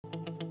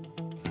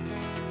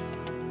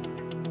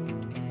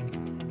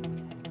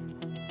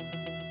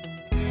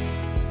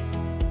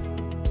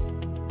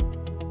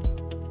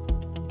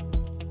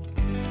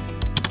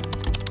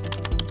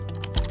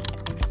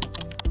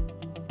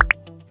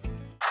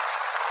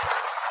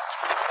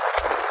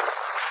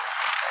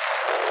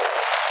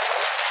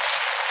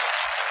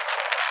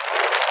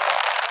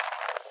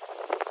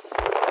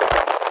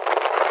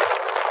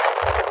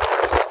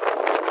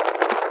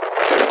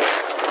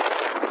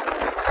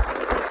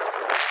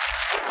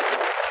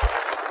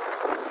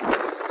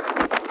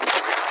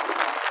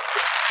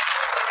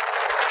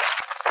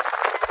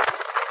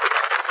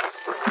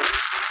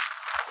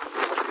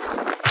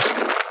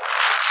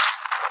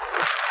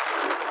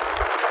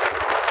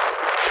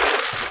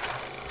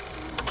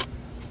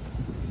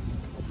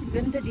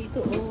Ganda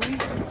dito, oh.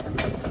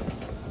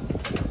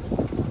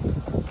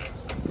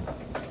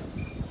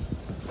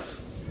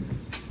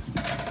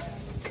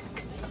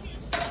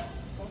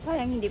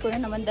 Sayang hindi ko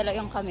na naman dala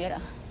yung camera.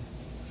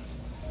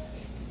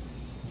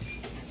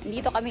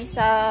 Dito kami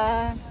sa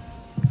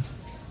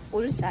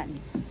Ulsan.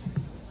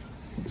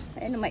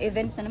 Ayun, may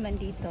event na naman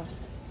dito.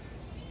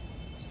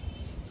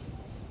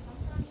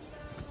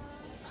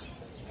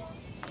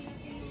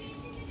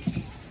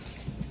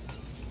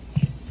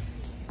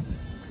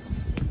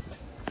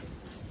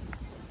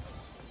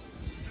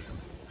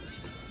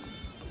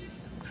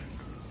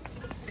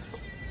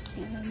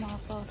 Ayan, mga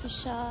coffee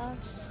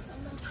shops.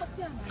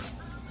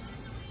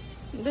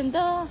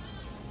 Ganda.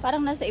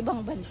 Parang nasa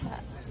ibang bansa.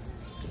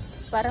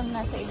 Parang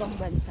nasa ibang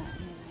bansa.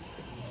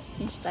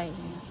 Yung style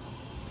niya.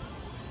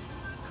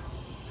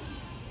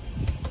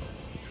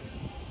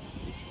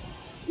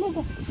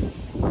 Mubo.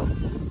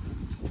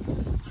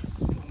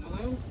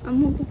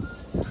 Amubo.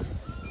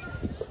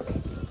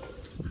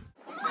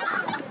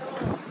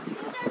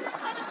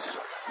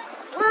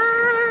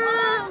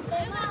 Wow!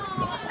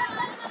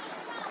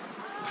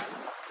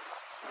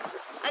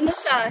 Ano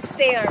siya?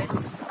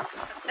 Stairs.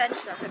 Hagdan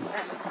siya.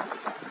 Hagdan.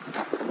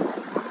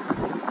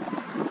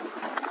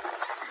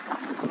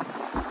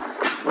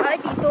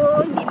 Dito,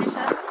 hindi na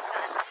siya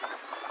hagdan.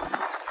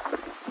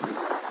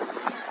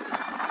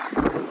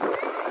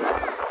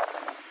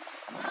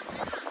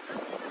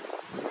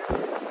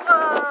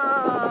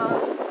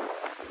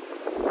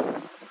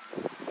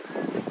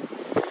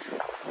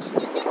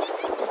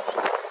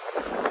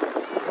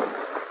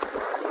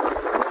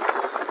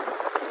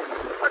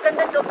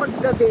 Maganda to pag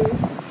gabi.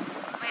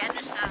 May ano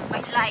siya,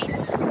 may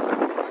lights.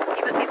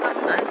 Iba't ibang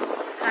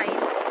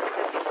lights sa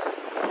gabi.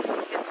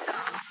 Ganda.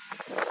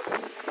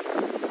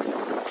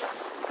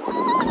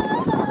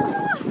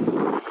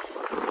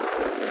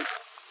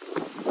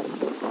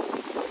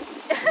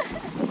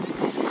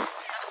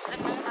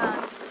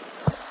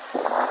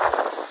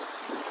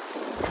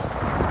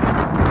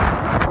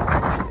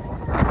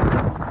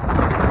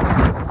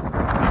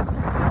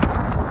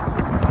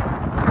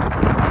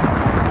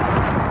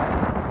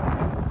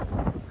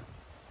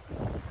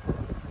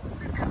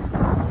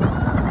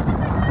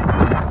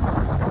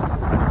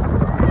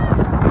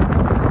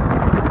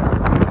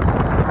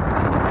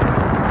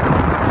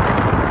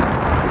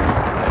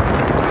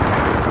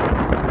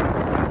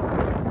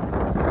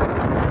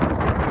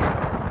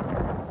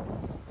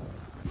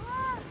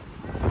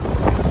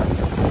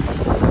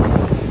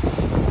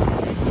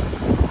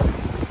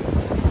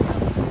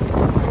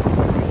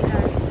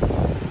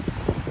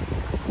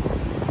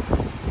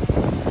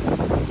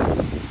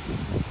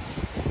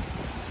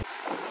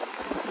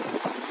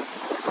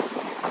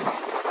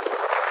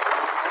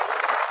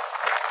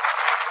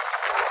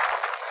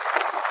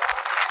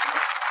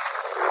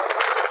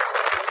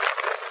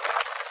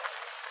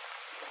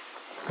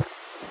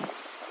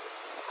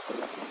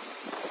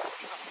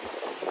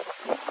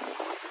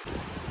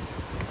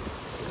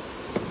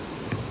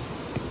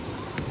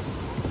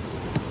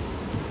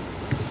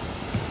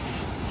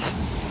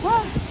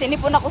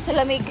 Sinipon ako sa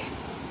lamig.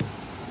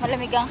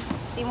 Malamig ang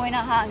simoy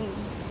ng hangin.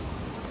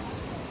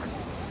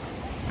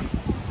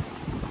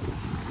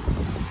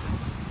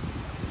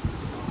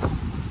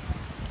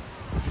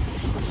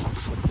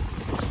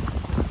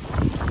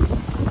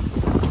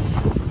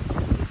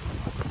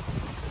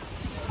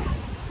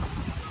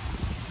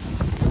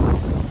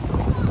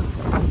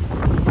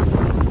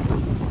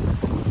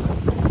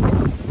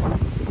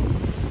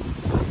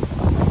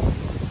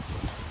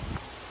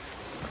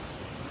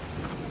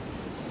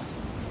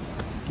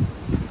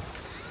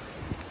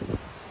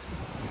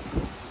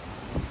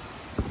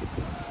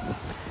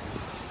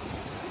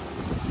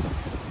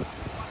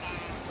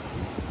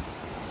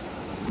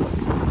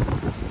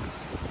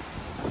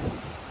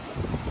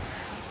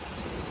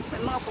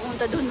 Mga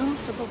pumunta doon, no?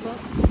 Sa baba.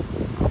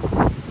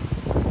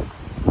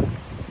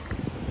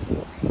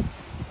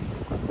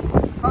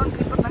 Oh, ang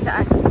kipot ng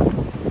daan.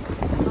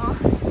 Oh.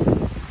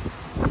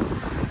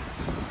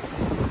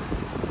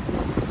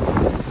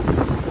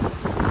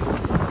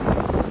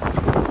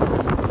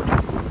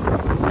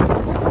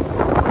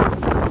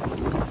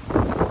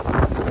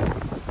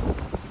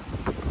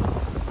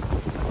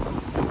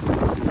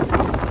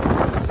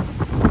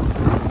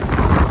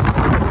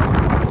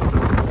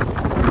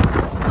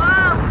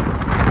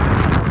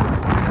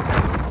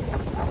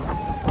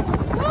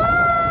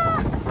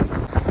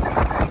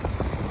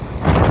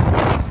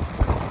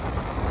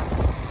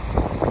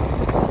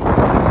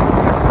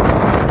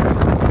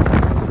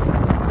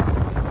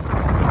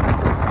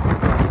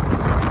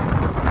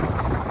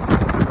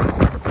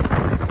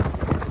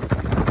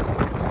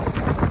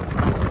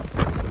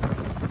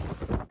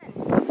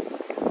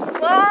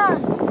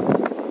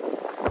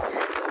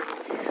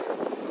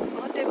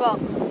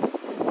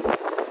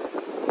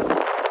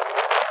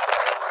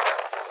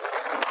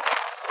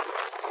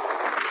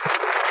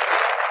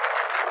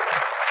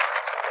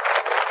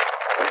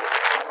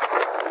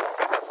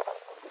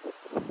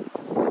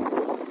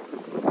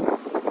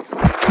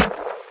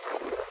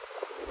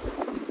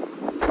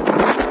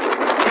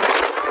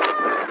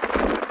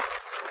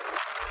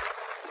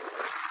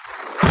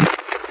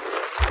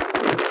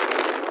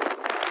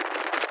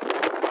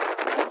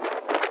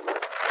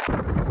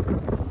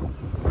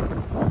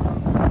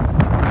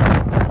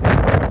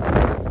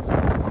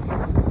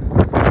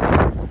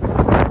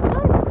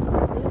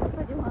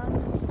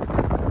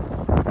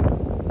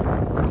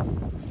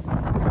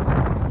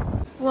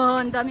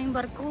 ang daming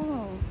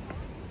barko.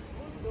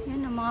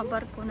 Yan ang mga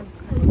barko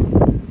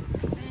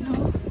Ayan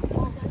o.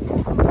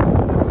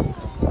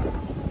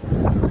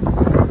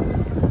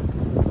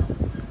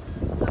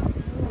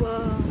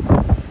 Wow.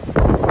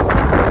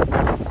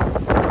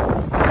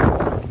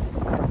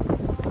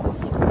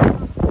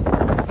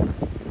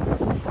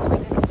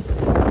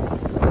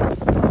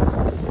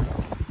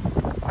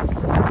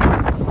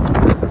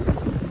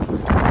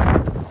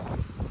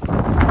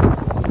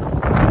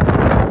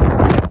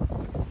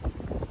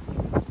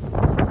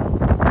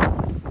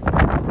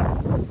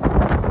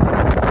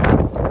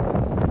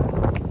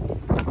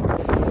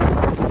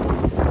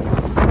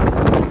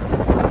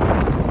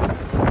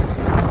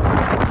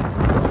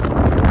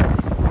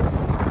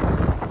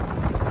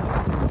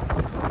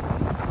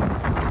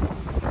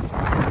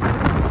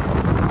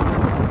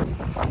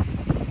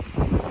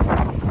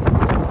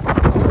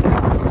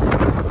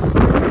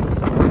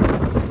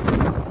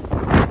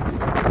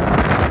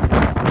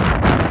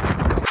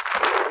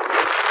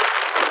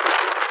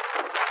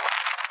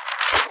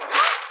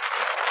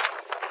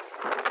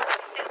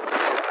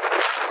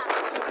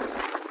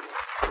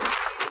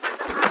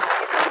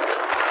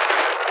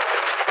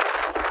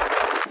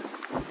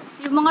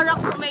 Yung mga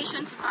rock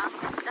formations pa, ang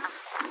ganda.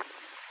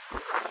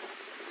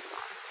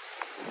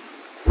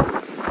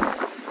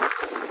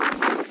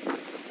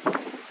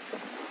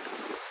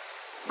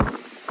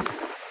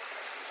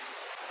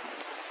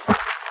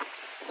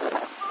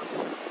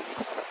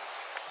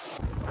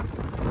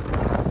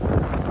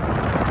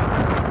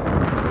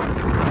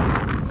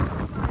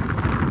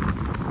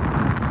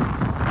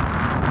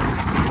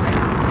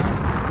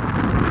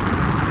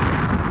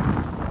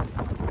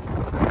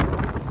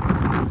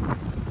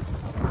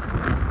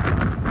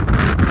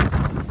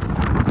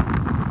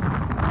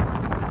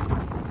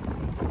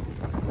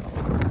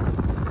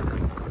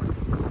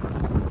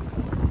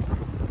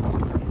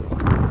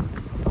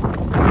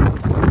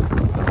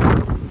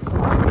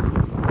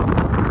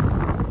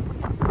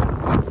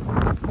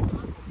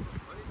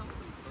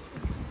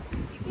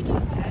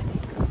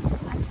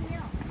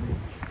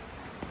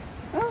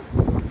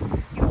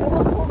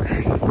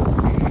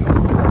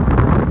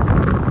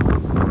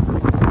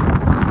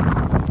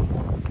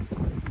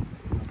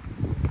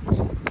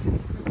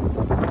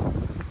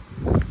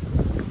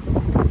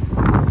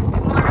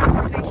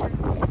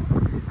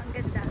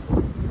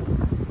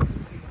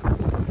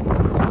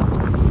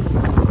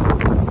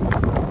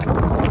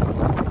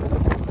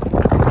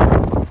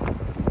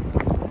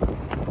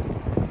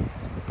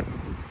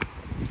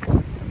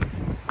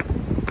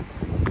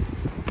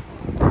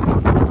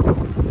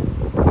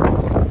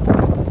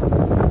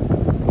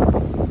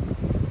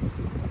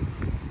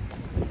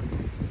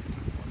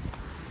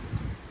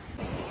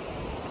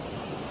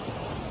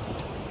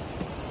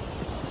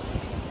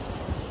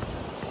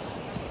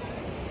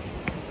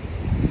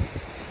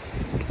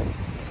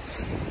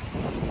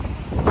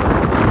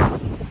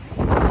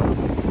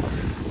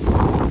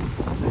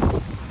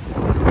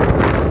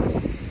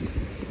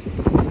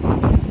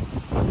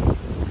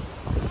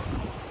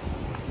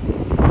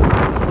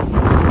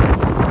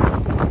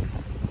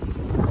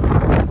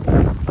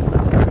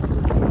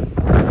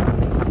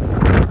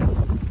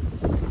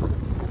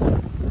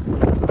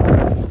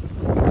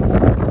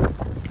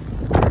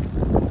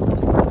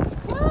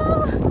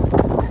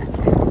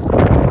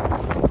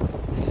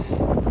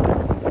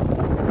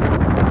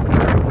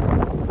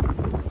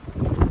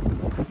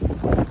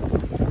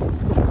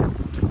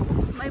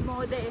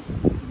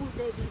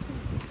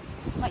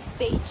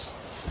 Stage.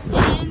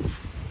 And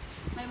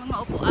may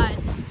mga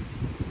upuan.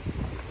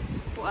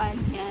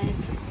 Yan.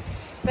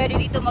 Pwede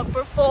dito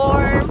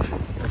mag-perform.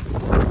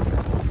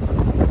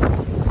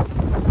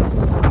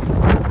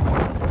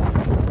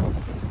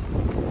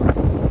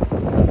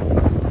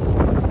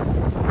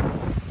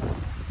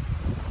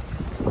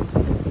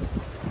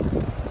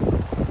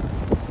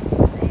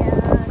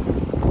 Ayan.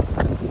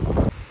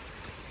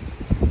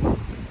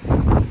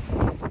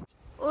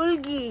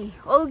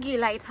 Ulgi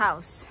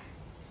Lighthouse.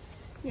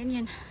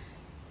 Yan.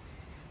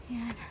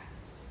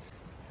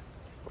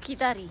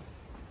 Kidari.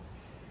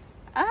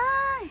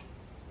 Ay!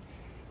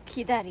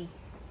 Kidari.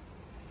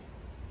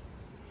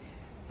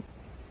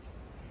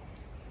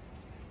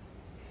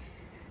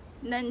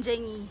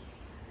 Nanjengi.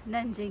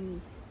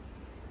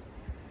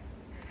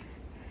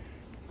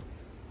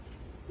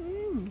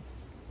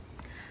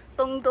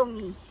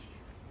 Tongtongi.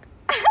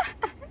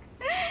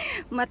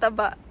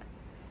 Mataba.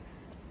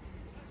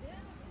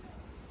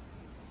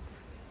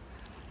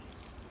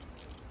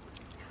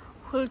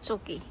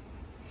 Hulchoki.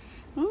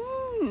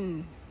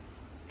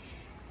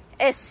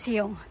 S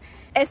yung.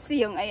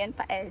 Ayan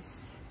pa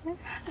S.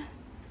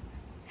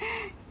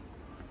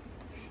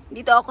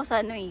 Dito ako sa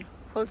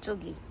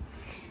Hulchogi.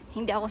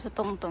 Hindi ako sa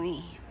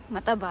Tongtongi.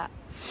 Mataba.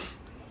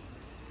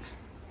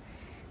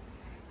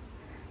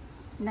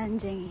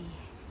 Nanjengi.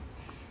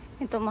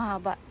 Ito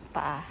mahaba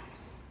pa.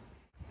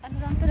 Ano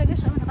lang talaga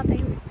siya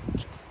nakatayo.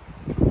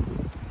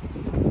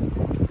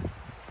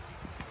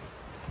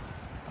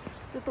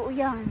 Totoo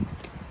yan.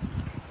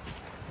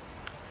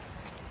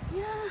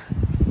 Yeah.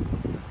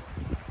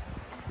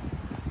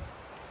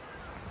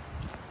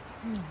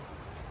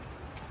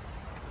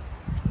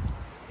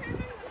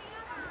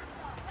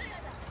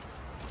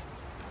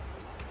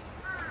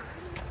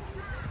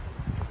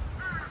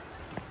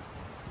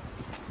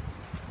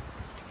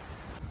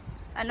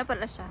 Ano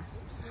pala siya?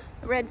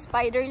 Red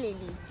spider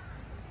lily.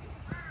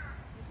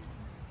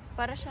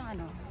 Para siyang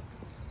ano,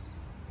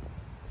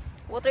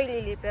 water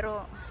lily,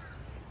 pero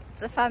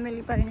sa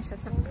family pa rin siya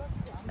sa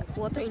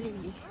water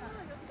lily.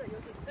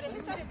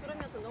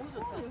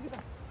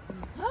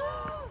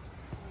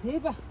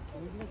 대박.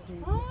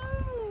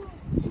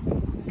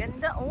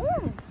 Ganda,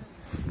 oh!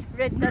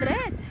 Red na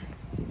red.